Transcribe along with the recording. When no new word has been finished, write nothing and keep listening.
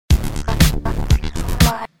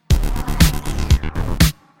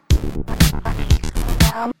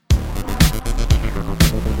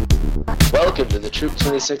welcome to the Troop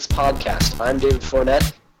 26 podcast. I'm David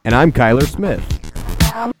Fournette. And I'm Kyler Smith.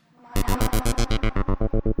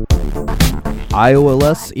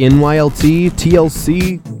 IOLS, NYLT,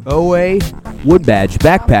 TLC, OA, Wood Badge,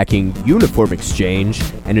 Backpacking, Uniform Exchange,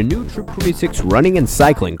 and a new Troop 26 running and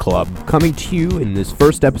cycling club coming to you in this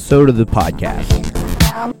first episode of the podcast.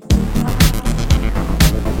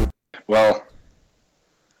 Well,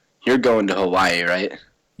 you're going to Hawaii, right?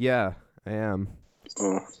 Yeah, I am.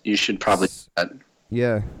 Well, you should probably do that.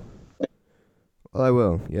 Yeah. Well, I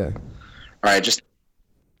will, yeah. Alright, just...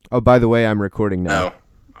 Oh, by the way, I'm recording now. Oh,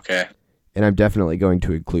 okay. And I'm definitely going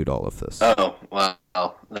to include all of this. Oh, well,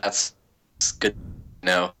 that's good to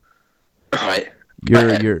know. Alright.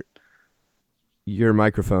 Your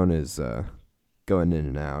microphone is going in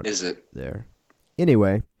and out. Is it? There.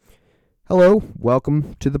 Anyway, hello,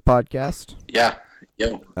 welcome to the podcast. Yeah.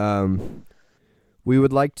 Yo. We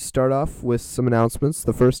would like to start off with some announcements.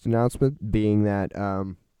 The first announcement being that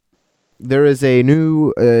there is a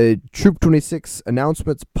new Troop 26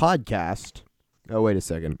 announcements podcast. Oh, wait a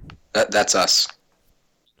second. That's us.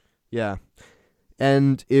 Yeah.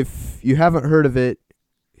 And if you haven't heard of it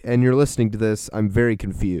and you're listening to this, I'm very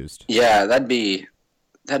confused. Yeah, that'd be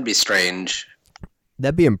strange.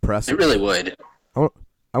 That'd be impressive. It really would. I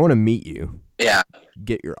want to meet you. Yeah.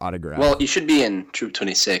 Get your autograph. Well, you should be in Troop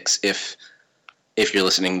 26 if you're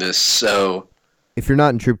listening to this, so... If you're not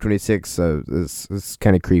in Troop 26, it's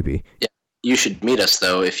kind of creepy. Yeah, you should meet us,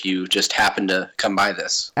 though, if you just happen to come by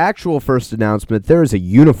this. Actual first announcement, there is a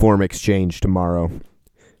uniform exchange tomorrow.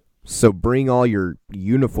 So bring all your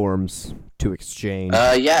uniforms to exchange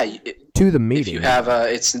yeah. to the meeting. If you have,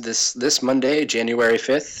 it's this Monday, January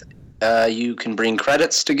 5th, you can bring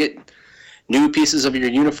credits to get new pieces of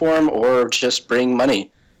your uniform or just bring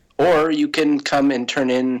money. Or you can come and turn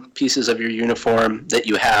in pieces of your uniform that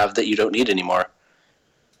you have that you don't need anymore.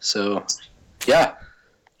 So, yeah,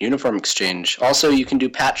 uniform exchange. Also, you can do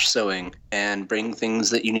patch sewing and bring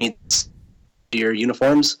things that you need to your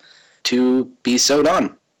uniforms to be sewed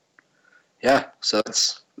on. Yeah, so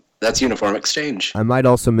that's uniform exchange. I might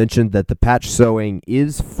also mention that the patch sewing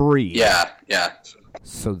is free. Yeah.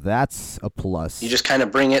 So that's a plus. You just kind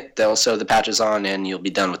of bring it, they'll sew the patches on, and you'll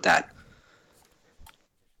be done with that.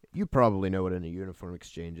 You probably know what a uniform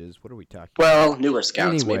exchange is. What are we talking about? Well, newer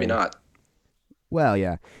scouts, Anyway. maybe not. Well,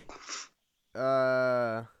 yeah.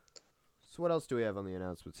 So what else do we have on the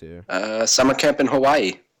announcements here? Summer camp in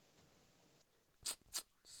Hawaii.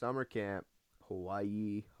 Summer camp,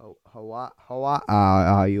 Hawaii. Hawaii.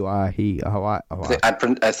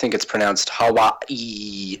 I think it's pronounced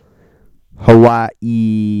Hawaii. Hawaii.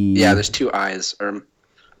 Yeah, there's two I's. That's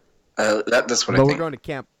what I But think. we're going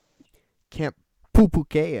to Camp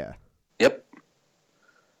Pupukea. Yep.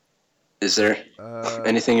 Is there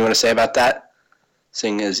anything you want to say about that?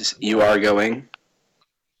 Seeing as you are going.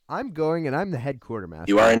 I'm going, and I'm the head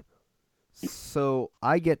quartermaster. You are in. So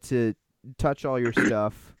I get to touch all your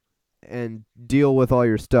stuff and deal with all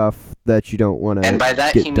your stuff that you don't want to And by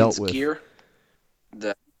that, get he dealt means with. gear.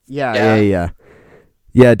 Yeah,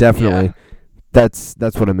 definitely. Yeah. That's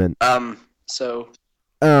what I meant. So.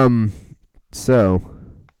 Yeah.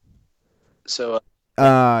 But So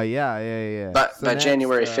by next,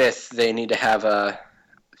 January 5th, they need to have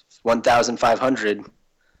 1,500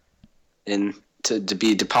 to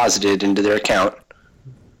be deposited into their account.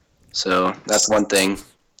 So that's one thing.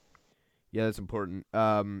 Yeah, that's important.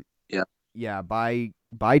 Yeah. Yeah, by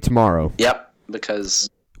tomorrow. Yep, because...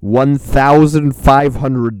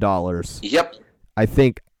 $1,500. Yep. I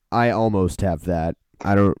think I almost have that.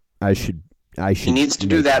 I should. He needs to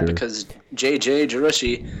do that sure. because JJ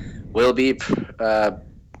Jirushi will be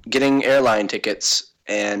getting airline tickets,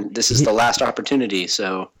 and this is the last opportunity.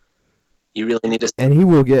 So you really need to. And he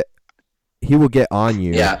will get on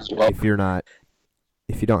you. Yeah, well, if you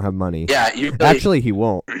don't have money. Yeah, you really, Actually, he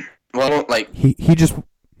won't. Well, like he just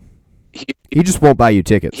won't buy you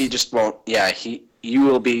tickets. He just won't. Yeah, you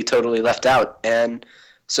will be totally left out. And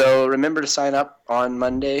so remember to sign up on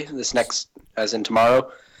Monday, as in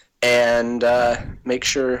tomorrow, and make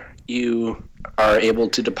sure you are able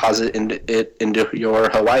to deposit into your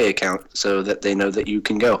Hawaii account so that they know that you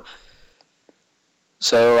can go.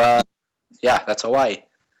 So, yeah, that's Hawaii.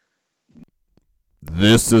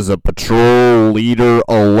 This is a patrol leader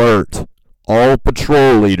alert. All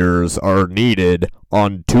patrol leaders are needed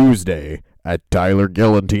on Tuesday at Tyler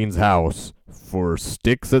Gillantine's house for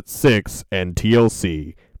Sticks at 6 and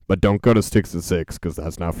TLC. But don't go to Sticks at 6 because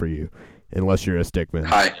that's not for you. Unless you're a stickman.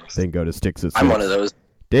 Hi. Then go to Sticks at 6. I'm one of those.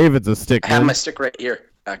 David's a stickman. I have my stick right here,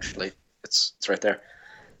 actually. It's right there.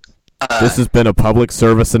 This has been a public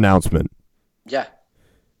service announcement. Yeah.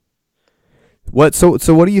 What? So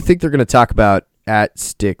what do you think they're going to talk about at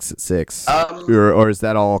Sticks at 6? Or is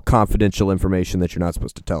that all confidential information that you're not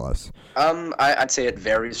supposed to tell us? I'd say it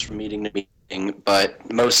varies from meeting to meeting,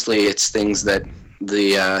 but mostly it's things that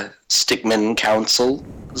the Stickman Council,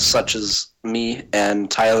 such as me and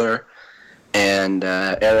Tyler and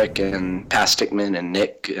Eric and past Stickman and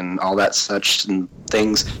Nick and all that such and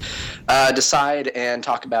things, decide and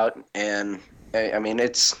talk about. And I mean,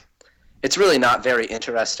 it's really not very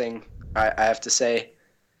interesting. I have to say,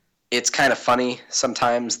 it's kind of funny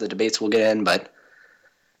sometimes the debates we'll get in, but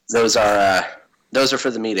those are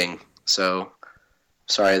for the meeting. So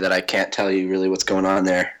sorry that I can't tell you really what's going on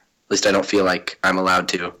there. At least I don't feel like I'm allowed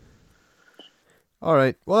to. All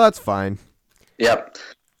right. Well, that's fine. Yep.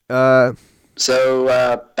 So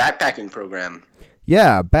backpacking program.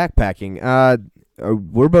 Yeah, backpacking.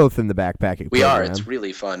 We're both in the backpacking We program. are. It's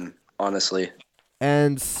really fun, honestly.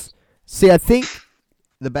 And see, I think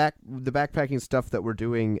the backpacking stuff that we're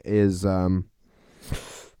doing is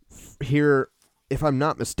here. If I'm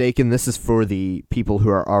not mistaken, this is for the people who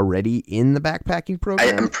are already in the backpacking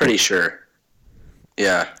program. I'm pretty sure.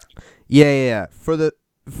 Yeah. Yeah. For the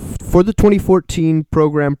 2014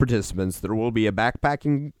 program participants, there will be a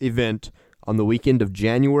backpacking event on the weekend of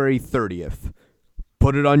January 30th.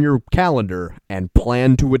 Put it on your calendar and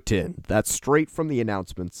plan to attend. That's straight from the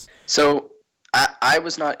announcements. So I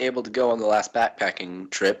was not able to go on the last backpacking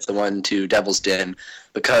trip, the one to Devil's Den,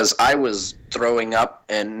 because I was throwing up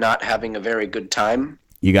and not having a very good time.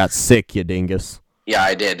 You got sick, you dingus. Yeah,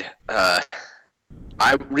 I did. I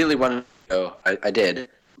really wanted to go. I did,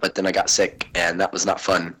 but then I got sick, and that was not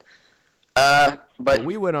fun. But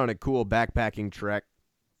we went on a cool backpacking trek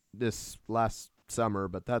this last summer,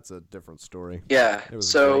 but that's a different story. Yeah, It was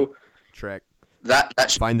a so great trek. that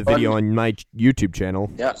should Find the be fun. video on my YouTube channel.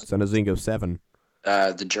 Yeah. Sonazingo 7.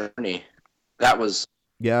 The journey. That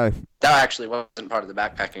Yeah. actually wasn't part of the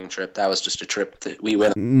backpacking trip. That was just a trip that we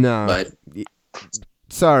went on. No. But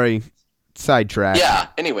Sorry. Sidetrack. yeah,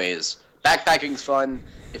 anyways, backpacking's fun.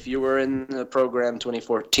 If you were in the program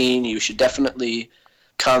 2014, you should definitely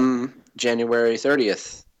come January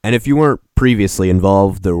 30th. And if you weren't previously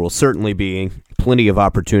involved, there will certainly be plenty of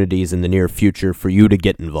opportunities in the near future for you to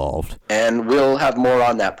get involved. And we'll have more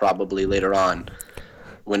on that probably later on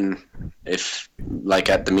like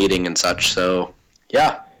at the meeting and such. So,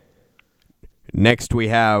 yeah. Next we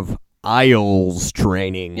have IELTS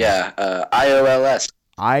training. Yeah, IOLS.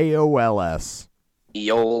 IOLS.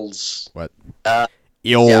 EOLS. What? Yeah,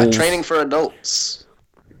 IOLS. training for adults.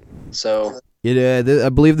 So, I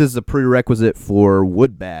believe this is a prerequisite for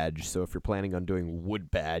Wood Badge, so if you're planning on doing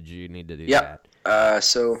Wood Badge, you need to do yep. that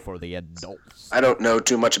So for the adults. I don't know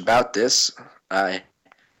too much about this. I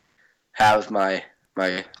have my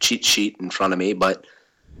cheat sheet in front of me, but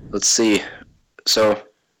let's see. So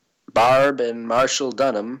Barb and Marshall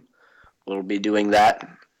Dunham will be doing that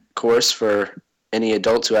course for any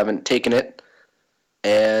adults who haven't taken it,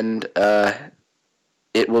 and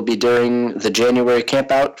it will be during the January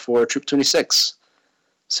campout for Troop 26.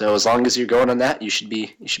 So as long as you're going on that, you should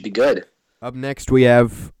be good. Up next, we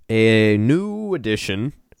have a new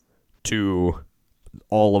addition to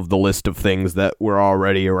all of the list of things that were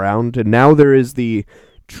already around, and now there is the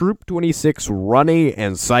Troop 26 Running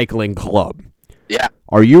and Cycling Club. Yeah.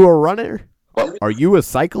 Are you a runner? Well, Are you a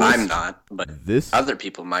cyclist? I'm not, but This other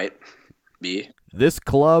people might be. This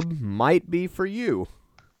club might be for you.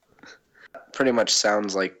 Pretty much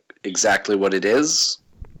sounds like exactly what it is.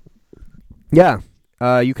 Yeah,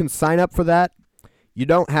 you can sign up for that. You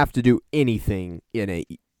don't have to do anything in it,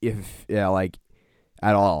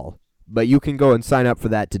 at all. But you can go and sign up for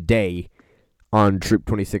that today on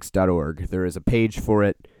troop26.org. There is a page for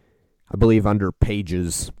it, I believe, under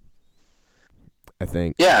Pages, I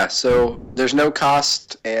think. Yeah, so there's no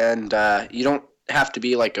cost, and you don't have to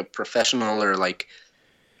be like a professional or like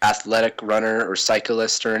athletic runner or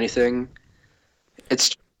cyclist or anything.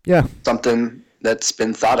 It's something that's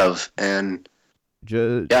been thought of, and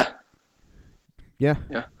yeah.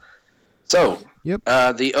 So, Yep.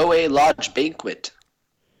 The OA Lodge banquet.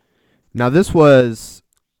 Now, this was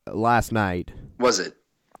last night. Was it?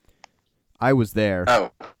 I was there.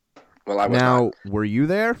 Oh, well, I was Now, were you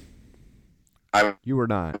there? I'm You were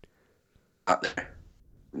not. not there.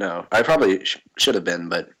 No, I probably should have been,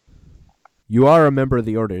 but You are a member of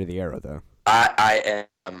the Order of the Arrow, though. I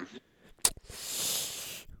am.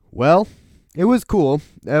 Well, it was cool.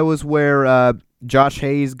 That was where Josh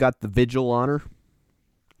Hayes got the Vigil honor.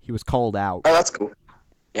 He was called out. Oh, that's cool.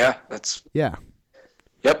 Yeah, that's. Yeah.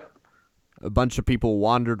 Yep. A bunch of people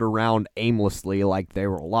wandered around aimlessly like they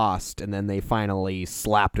were lost, and then they finally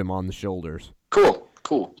slapped him on the shoulders. Cool.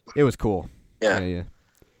 It was cool. Yeah. Yeah.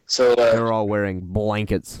 So They're all wearing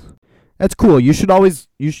blankets. That's cool. You should always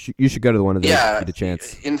you should go to one of those if you get a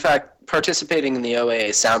chance. In fact, participating in the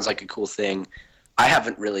OA sounds like a cool thing. I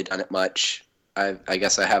haven't really done it much. I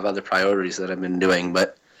guess I have other priorities that I've been doing,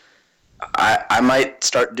 but I might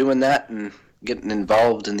start doing that and getting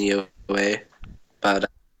involved in the OA.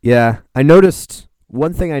 But yeah, I noticed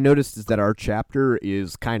one thing I noticed is that our chapter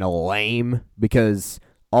is kind of lame because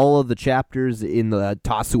all of the chapters in the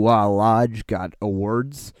Tasua Lodge got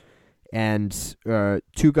awards, and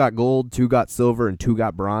 2 got gold, 2 got silver, and 2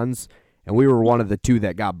 got bronze, and we were one of the 2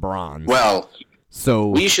 that got bronze. Well, so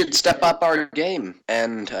we should step up our game,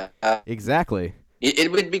 and exactly. It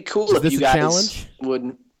would be cool if you guys challenge?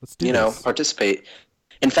 would, Let's do this. participate.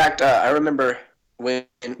 In fact, I remember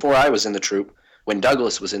before I was in the troop, when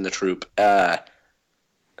Douglas was in the troop,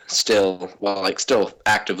 still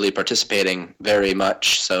actively participating very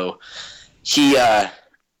much. So he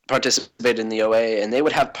participated in the OA, and they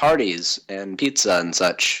would have parties and pizza and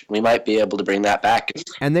such. We might be able to bring that back.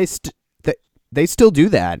 And they still do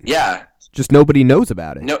that. Yeah. Just nobody knows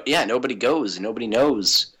about it. Nobody goes. Nobody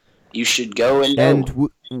knows. You should go and know. And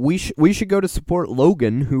we should go to support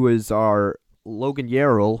Logan, who is Logan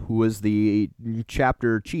Yarrell, who is the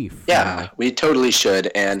chapter chief. Yeah, we totally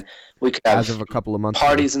should, and we could have as of a couple of months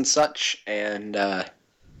parties and such, and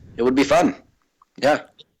it would be fun. Yeah.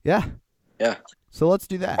 Yeah. Yeah. So let's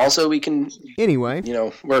do that. Also, we can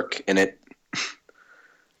work in it.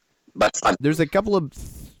 But fun. There's a couple of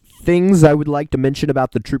things I would like to mention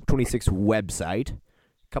about the Troop 26 website.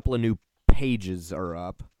 A couple of new pages are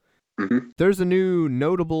up. Mm-hmm. There's a new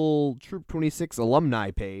notable Troop 26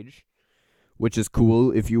 alumni page, which is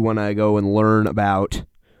cool if you want to go and learn about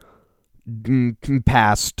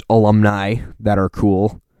past alumni that are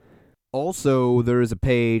cool. Also, there is a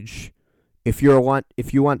page if you want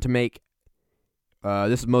to make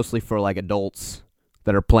this is mostly for like adults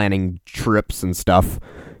that are planning trips and stuff.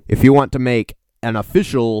 If you want to make an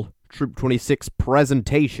official Troop 26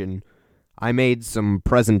 presentation, I made some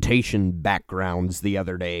presentation backgrounds the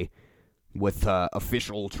other day with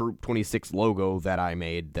official Troop 26 logo that I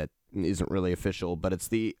made that isn't really official, but it's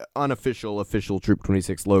the unofficial official Troop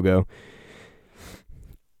 26 logo.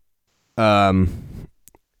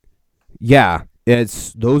 Yeah,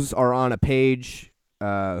 those are on a page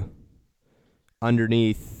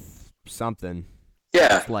underneath something.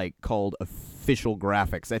 Yeah. It's like called official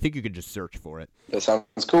graphics. I think you could just search for it. That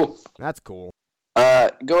sounds cool. That's cool.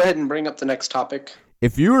 Go ahead and bring up the next topic.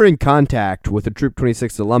 If you are in contact with a Troop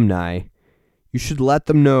 26 alumni, you should let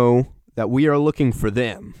them know that we are looking for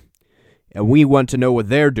them, and we want to know what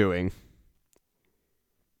they're doing,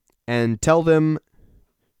 and tell them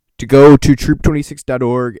to go to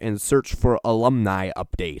troop26.org and search for alumni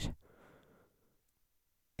update.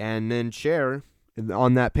 And then share.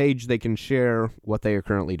 On that page, they can share what they are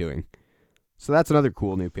currently doing. So that's another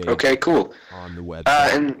cool new page. Okay, cool. On the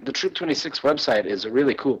website. And the Troop 26 website is a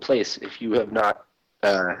really cool place if you have not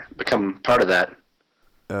become part of that.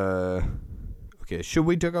 Okay, should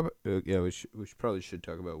we talk about... we probably should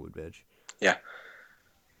talk about Wood Badge. Yeah.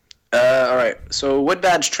 All right, so Wood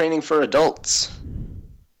Badge training for adults.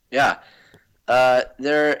 Yeah.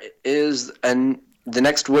 There is the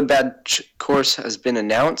next Wood Badge course has been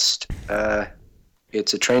announced.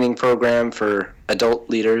 It's a training program for adult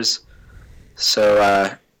leaders. So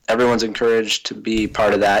everyone's encouraged to be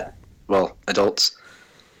part of that. Well, adults.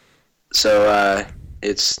 So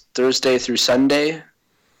it's Thursday through Sunday.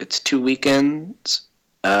 It's 2 weekends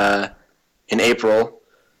in April.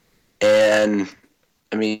 And,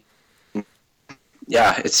 I mean,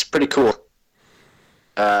 yeah, it's pretty cool.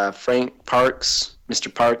 Frank Parks,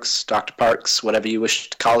 Mr. Parks, Dr. Parks, whatever you wish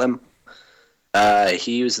to call him.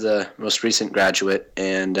 He was the most recent graduate,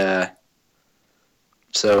 and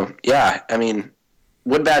so, yeah, I mean,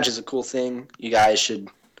 Wood Badge is a cool thing. You guys should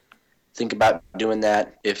think about doing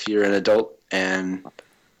that if you're an adult, and,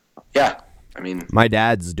 yeah, I mean... My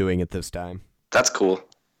dad's doing it this time. That's cool.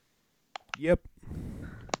 Yep.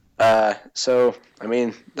 So, I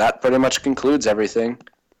mean, that pretty much concludes everything.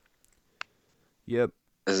 Yep.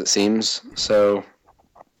 As it seems, so,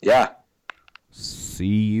 yeah. See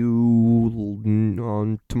you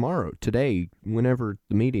on today, whenever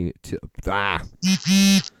the meeting...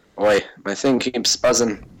 Boy, my thing keeps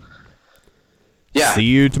buzzing. Yeah. See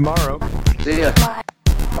you tomorrow. See ya. Bye.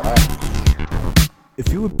 If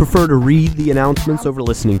you would prefer to read the announcements over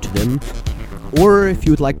listening to them, or if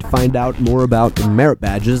you would like to find out more about the merit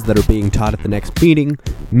badges that are being taught at the next meeting,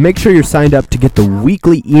 make sure you're signed up to get the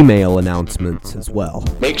weekly email announcements as well.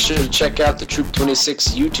 Make sure to check out the Troop 26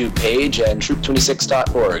 YouTube page and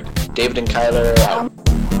troop26.org. David and Kyler are out.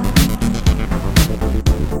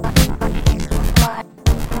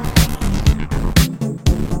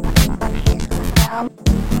 gmail.com.